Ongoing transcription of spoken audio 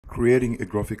Creating a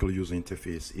graphical user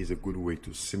interface is a good way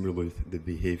to simulate the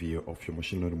behavior of your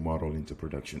machine learning model into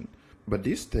production. But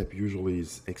this step usually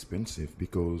is expensive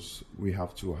because we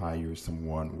have to hire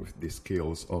someone with the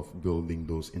skills of building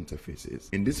those interfaces.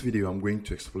 In this video, I'm going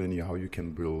to explain you how you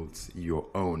can build your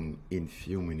own in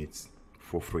few minutes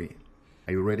for free.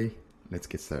 Are you ready? Let's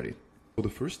get started. So the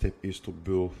first step is to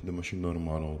build the machine learning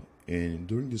model. And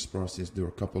during this process, there are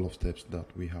a couple of steps that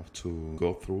we have to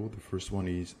go through. The first one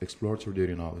is exploratory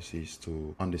data analysis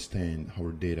to understand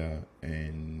our data.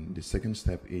 And the second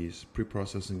step is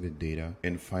pre-processing the data.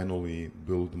 And finally,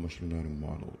 build the machine learning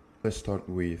model. Let's start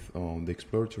with the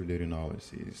exploratory data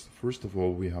analysis. First of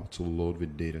all, we have to load the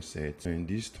data sets. And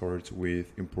this starts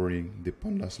with importing the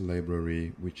pandas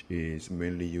library, which is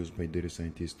mainly used by data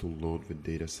scientists to load the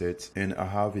data sets. And I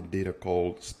have a data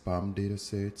called spam data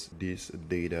sets. This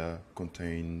data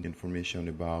contains information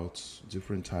about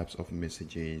different types of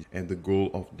messages. And the goal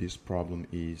of this problem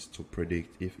is to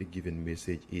predict if a given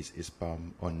message is a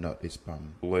spam or not a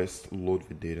spam. Let's load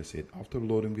the data set. After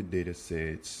loading the data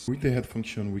sets, with the head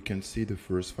function, we can see the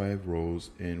first 5 rows,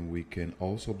 and we can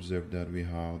also observe that we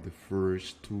have the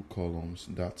first 2 columns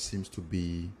that seems to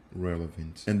be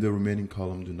relevant, and the remaining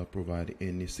columns do not provide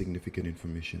any significant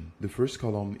information. The first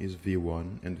column is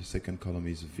V1 and the second column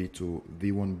is V2,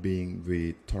 V1 being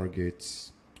the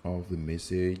targets of the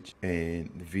message and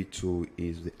V2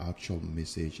 is the actual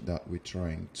message that we're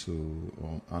trying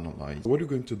to analyze. What we're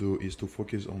going to do is to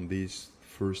focus on these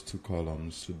first 2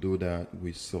 columns. To do that,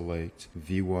 we select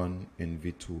V1 and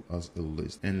V2 as a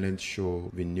list, and let's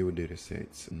show the new data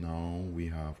sets. Now we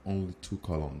have only 2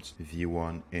 columns,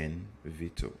 V1 and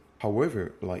V2.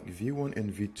 However, like V1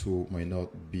 and V2 might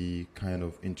not be kind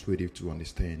of intuitive to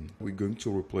understand. We're going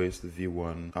to replace the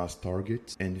V1 as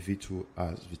target and V2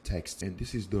 as the text, and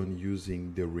this is done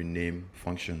using the rename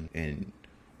function. And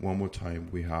one more time,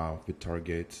 we have the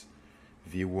target,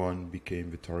 V1 became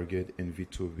the target and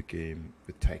V2 became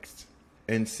the text.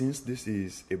 And since this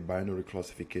is a binary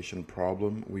classification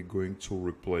problem, we're going to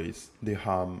replace the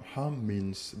ham. Ham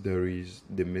means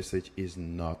the message is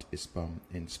not a spam,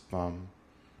 and spam,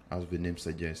 as the name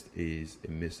suggests, is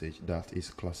a message that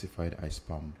is classified as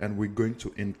spam. And we're going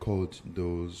to encode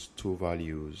those 2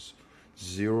 values.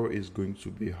 0 is going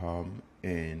to be ham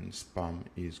and spam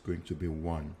is going to be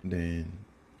 1. Then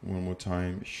one more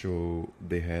time, show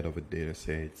the head of a data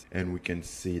set, and we can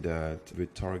see that the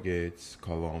targets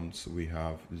columns we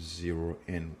have 0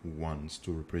 and 1s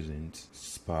to represent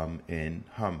spam and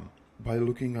ham. By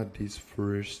looking at this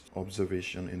first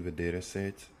observation in the data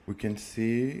set, we can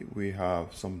see we have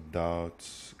some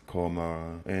dots,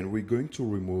 comma, and we're going to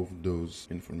remove those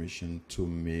information to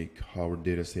make our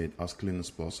data set as clean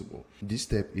as possible. This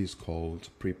step is called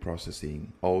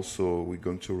pre-processing. Also, we're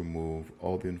going to remove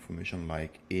all the information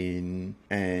like in,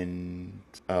 and,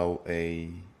 LA,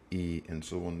 E, and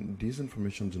so on. These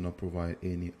information do not provide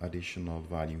any additional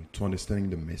value to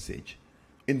understanding the message.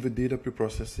 In the data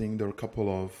pre-processing, there are a couple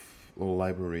of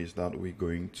libraries that we're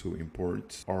going to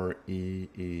import. RE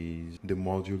is the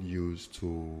module used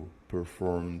to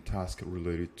perform tasks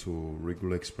related to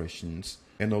regular expressions.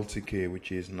 NLTK,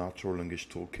 which is Natural Language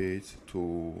Toolkit,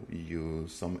 to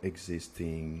use some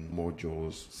existing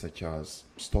modules such as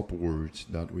stop words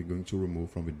that we're going to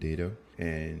remove from the data.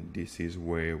 And this is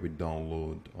where we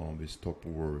download the stop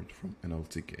word from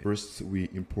NLTK. First, we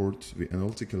import the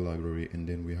NLTK library, and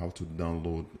then we have to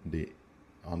download the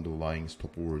underlying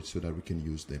stop words so that we can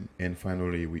use them. And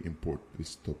finally, we import the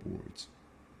stop words.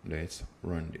 Let's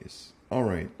run this.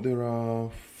 Alright, there are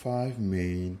 5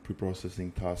 main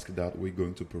pre-processing tasks that we're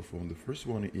going to perform. The first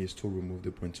one is to remove the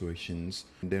punctuations.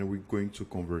 Then we're going to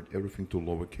convert everything to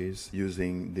lowercase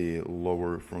using the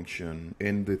lower function.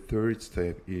 And the third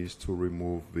step is to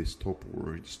remove the stop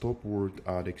word. Stop word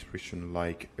add expression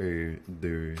like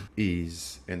there,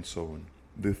 is, and so on.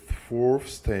 The fourth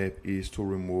step is to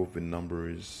remove the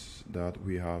numbers that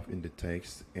we have in the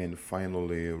text, and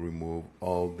finally remove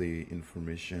all the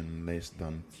information less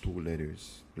than 2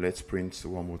 letters. Let's print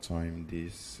one more time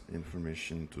this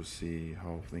information to see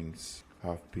how things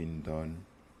have been done.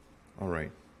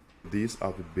 Alright, these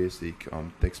are the basic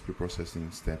text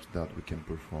preprocessing steps that we can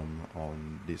perform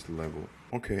on this level.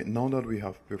 Okay, now that we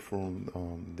have performed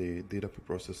the data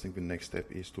preprocessing, the next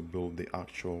step is to build the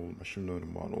actual machine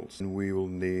learning models. And we will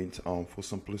need, for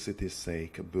simplicity's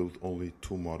sake, build only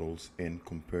 2 models and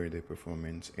compare their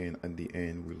performance. And at the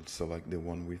end, we'll select the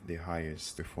one with the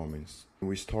highest performance.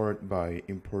 We start by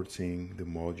importing the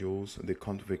modules, the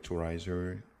count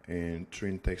vectorizer, and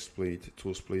train text split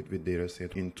to split the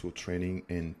dataset into training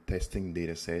and testing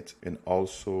dataset. And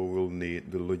also we'll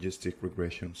need the logistic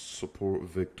regression, support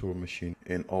vector machine,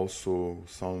 and also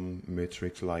some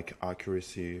metrics like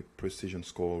accuracy, precision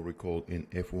score, recall, and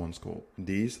F1 score.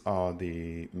 These are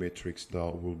the metrics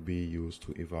that will be used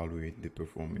to evaluate the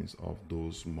performance of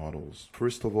those models.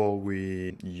 First of all,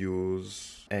 we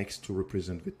use X to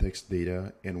represent the text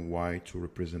data and Y to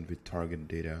represent the target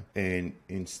data, and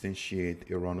instantiate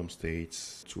a random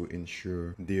states to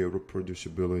ensure the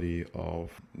reproducibility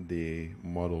of the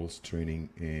model's training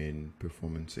and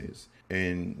performances.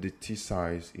 And the T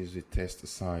size is the test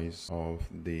size of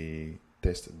the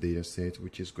test data set,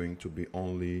 which is going to be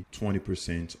only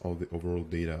 20% of the overall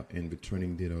data, and the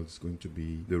training data is going to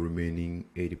be the remaining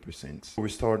 80%. We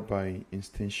start by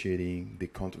instantiating the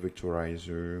count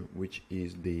vectorizer, which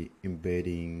is the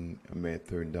embedding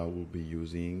method that we'll be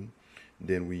using.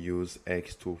 Then we use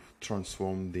X to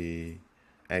transform the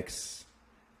X,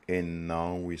 and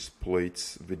now we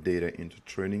split the data into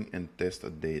training and test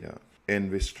data.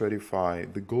 And the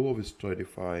stratify, the goal of the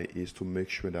stratify is to make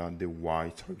sure that the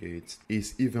Y target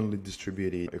is evenly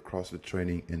distributed across the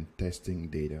training and testing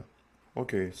data.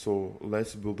 Okay, so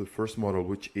let's build the first model,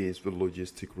 which is the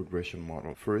logistic regression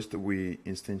model. First, we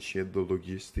instantiate the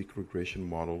logistic regression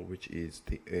model, which is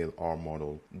the LR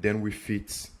model. Then we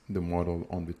fit the model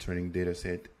on the training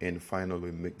dataset, and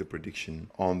finally make the prediction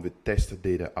on the test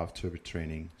data after the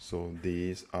training. So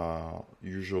these are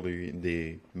usually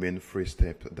the main three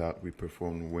steps that we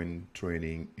perform when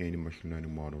training any machine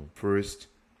learning model. First,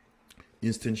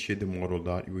 instantiate the model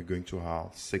that we're going to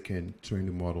have. Second, train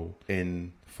the model,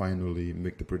 and finally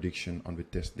make the prediction on the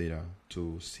test data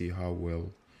to see how well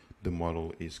the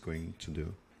model is going to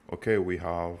do. Okay, we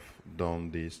have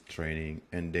done this training,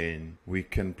 and then we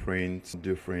can print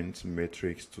different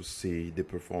metrics to see the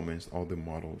performance of the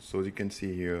model. So as you can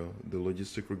see here, the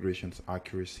logistic regression's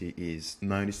accuracy is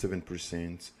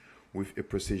 97% with a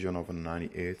precision of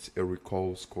 98, a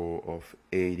recall score of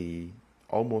 80,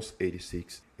 almost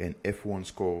 86, and F1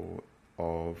 score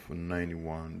of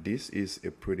 91. This is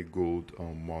a pretty good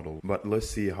model, but let's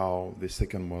see how the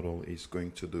second model is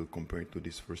going to do compared to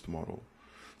this first model.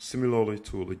 Similarly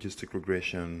to logistic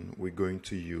regression, we're going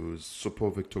to use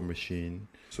support vector machine.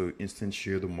 So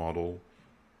instantiate the model,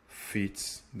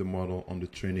 fit the model on the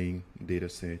training data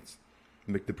set,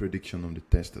 make the prediction on the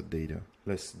test data.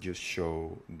 Let's just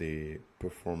show the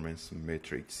performance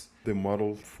metrics. The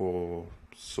model for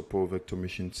support vector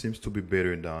machine seems to be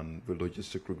better than the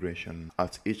logistic regression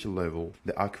at each level.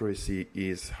 The accuracy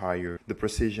is higher. The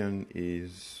precision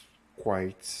is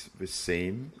quite the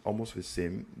same, almost the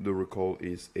same. The recall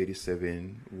is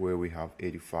 87, where we have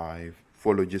 85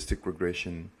 for logistic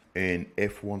regression, and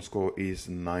F1 score is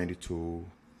 92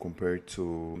 compared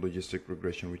to logistic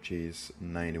regression, which is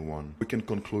 91. We can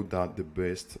conclude that the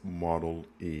best model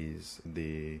is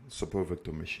the support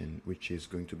vector machine, which is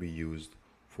going to be used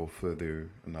for further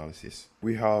analysis.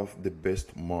 We have the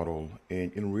best model,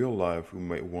 and in real life we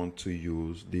might want to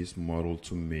use this model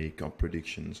to make our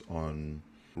predictions on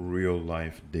real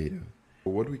life data.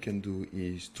 What we can do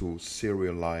is to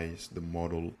serialize the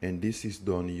model, and this is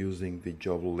done using the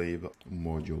JobLab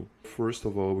module. First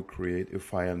of all, we create a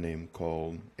file name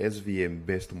called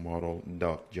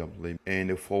svmbestmodel.joblab, and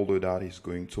a folder that is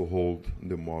going to hold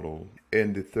the model.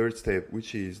 And the third step,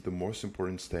 which is the most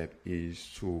important step, is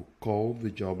to call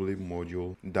the JobLab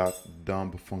module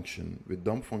 .dump function. The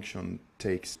dump function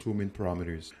takes two main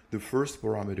parameters. The first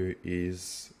parameter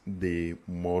is the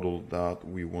model that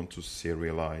we want to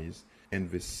serialize, and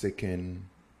the second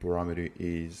parameter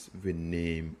is the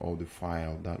name of the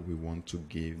file that we want to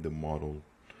give the model.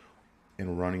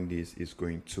 And running this is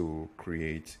going to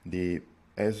create the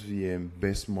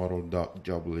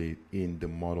svmbestmodel.joblab in the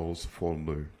models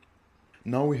folder.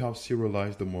 Now we have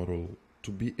serialized the model.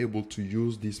 To be able to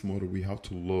use this model, we have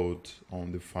to load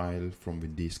on the file from the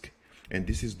disk, and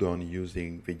this is done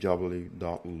using the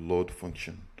joblab.load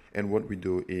function. And what we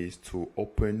do is to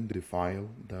open the file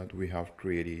that we have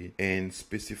created and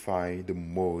specify the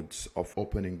modes of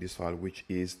opening this file, which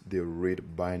is the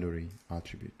read binary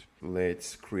attribute.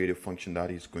 Let's create a function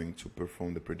that is going to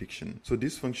perform the prediction. So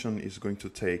this function is going to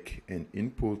take an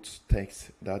input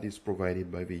text that is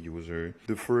provided by the user.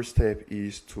 The first step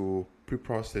is to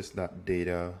preprocess that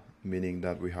data, meaning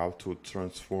that we have to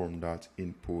transform that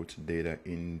input data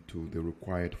into the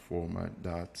required format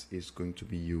that is going to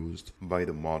be used by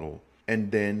the model. And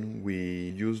then we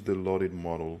use the loaded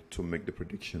model to make the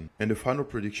prediction. And the final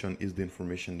prediction is the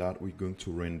information that we're going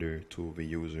to render to the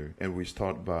user. And we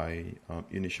start by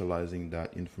initializing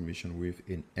that information with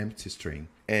an empty string.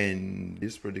 And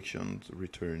this prediction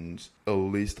returns a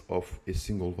list of a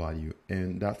single value.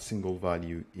 And that single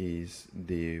value is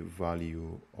the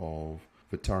value of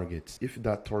the target. If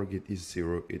that target is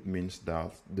 0, it means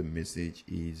that the message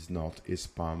is not a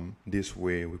spam. This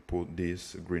way we put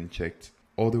this green checked.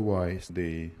 Otherwise,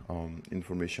 the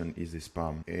information is a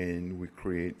spam, and we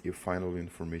create a final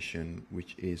information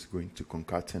which is going to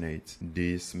concatenate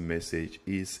this message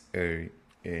is a,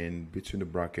 and between the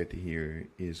bracket here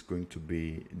is going to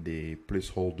be the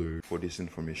placeholder for this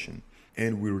information,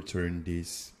 and we return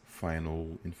this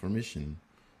final information.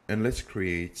 And let's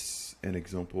create an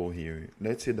example here.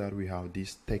 Let's say that we have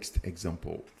this text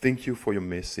example. Thank you for your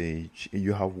message.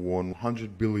 You have won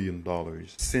 $100 billion.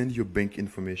 Send your bank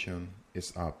information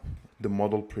is up. The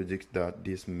model predicts that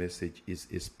this message is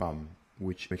a spam,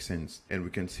 which makes sense. And we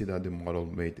can see that the model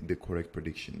made the correct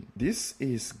prediction. This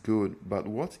is good, but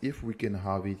what if we can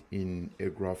have it in a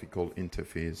graphical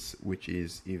interface, which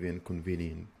is even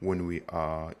convenient when we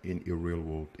are in a real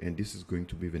world? And this is going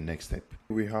to be the next step.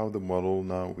 We have the model.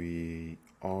 Now we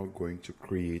are going to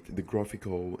create the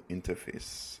graphical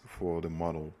interface for the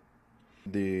model.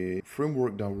 The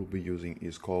framework that we'll be using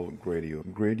is called Gradio.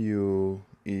 Gradio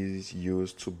is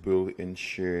used to build and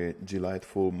share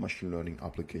delightful machine learning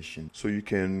applications. So you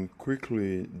can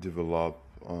quickly develop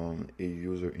a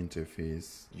user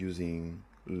interface using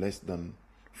less than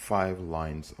 5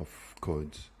 lines of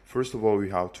code. First of all, we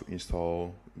have to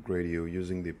install Gradio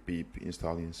using the pip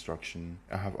install instruction.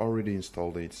 I have already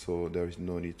installed it, so there is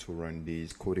no need to run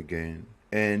this code again.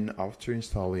 And after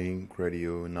installing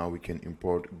Gradio, now we can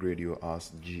import Gradio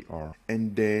as GR.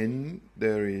 And then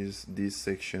there is this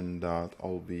section that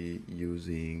I'll be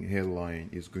using. Headline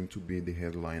is going to be the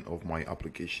headline of my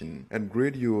application. And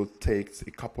Gradio takes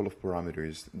a couple of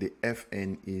parameters. The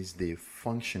fn is the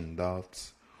function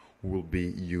that we'll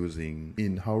be using.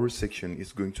 In our section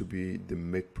is going to be the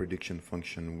make prediction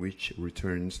function, which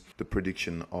returns the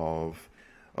prediction of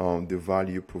the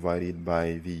value provided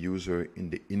by the user in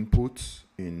the input.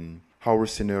 In our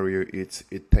scenario, it's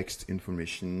a text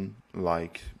information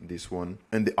like this one,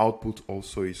 and the output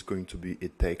also is going to be a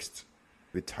text.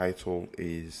 The title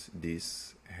is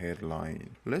this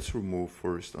headline. Let's remove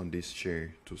first on this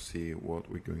chair to see what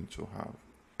we're going to have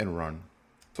and run.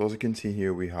 So as you can see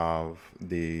here, we have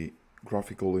the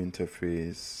graphical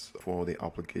interface for the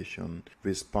application.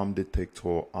 The spam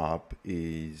detector app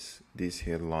is this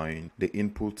headline. The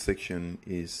input section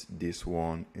is this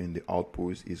one, and the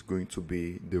output is going to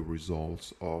be the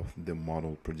results of the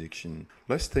model prediction.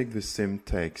 Let's take the same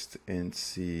text and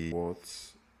see what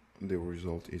the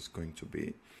result is going to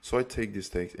be. So I take this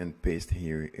text and paste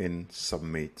here and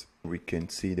submit. We can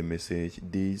see the message.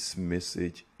 This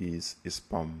message is a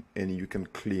spam, and you can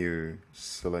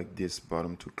select this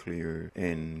button to clear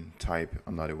and type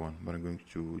another one, but I'm going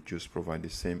to just provide the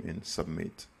same and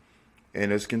submit.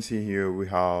 And as you can see here, we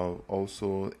have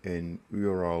also an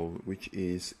URL, which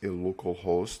is a local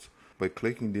host. By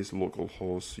clicking this local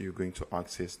host, you're going to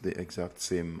access the exact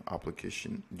same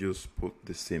application. Just put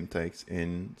the same text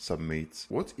and submit.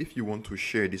 What if you want to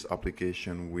share this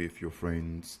application with your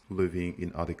friends living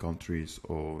in other countries,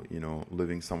 or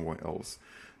living somewhere else?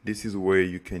 This is where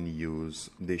you can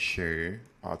use the share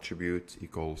attribute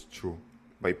equals true.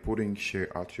 By putting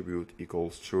share attribute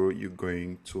equals true, you're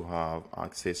going to have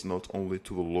access not only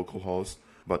to the local host,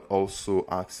 but also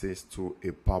access to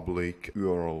a public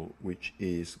URL, which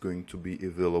is going to be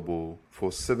available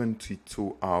for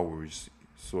 72 hours.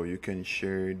 So you can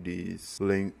share this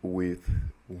link with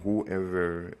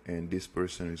whoever, and this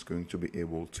person is going to be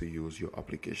able to use your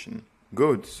application.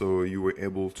 Good. So you were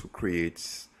able to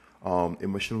create a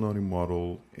machine learning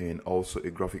model and also a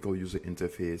graphical user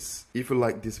interface. If you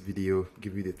like this video,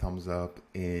 give it a thumbs up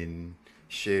and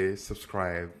share,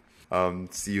 subscribe.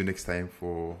 See you next time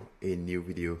for a new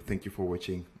video. Thank you for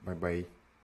watching. Bye bye.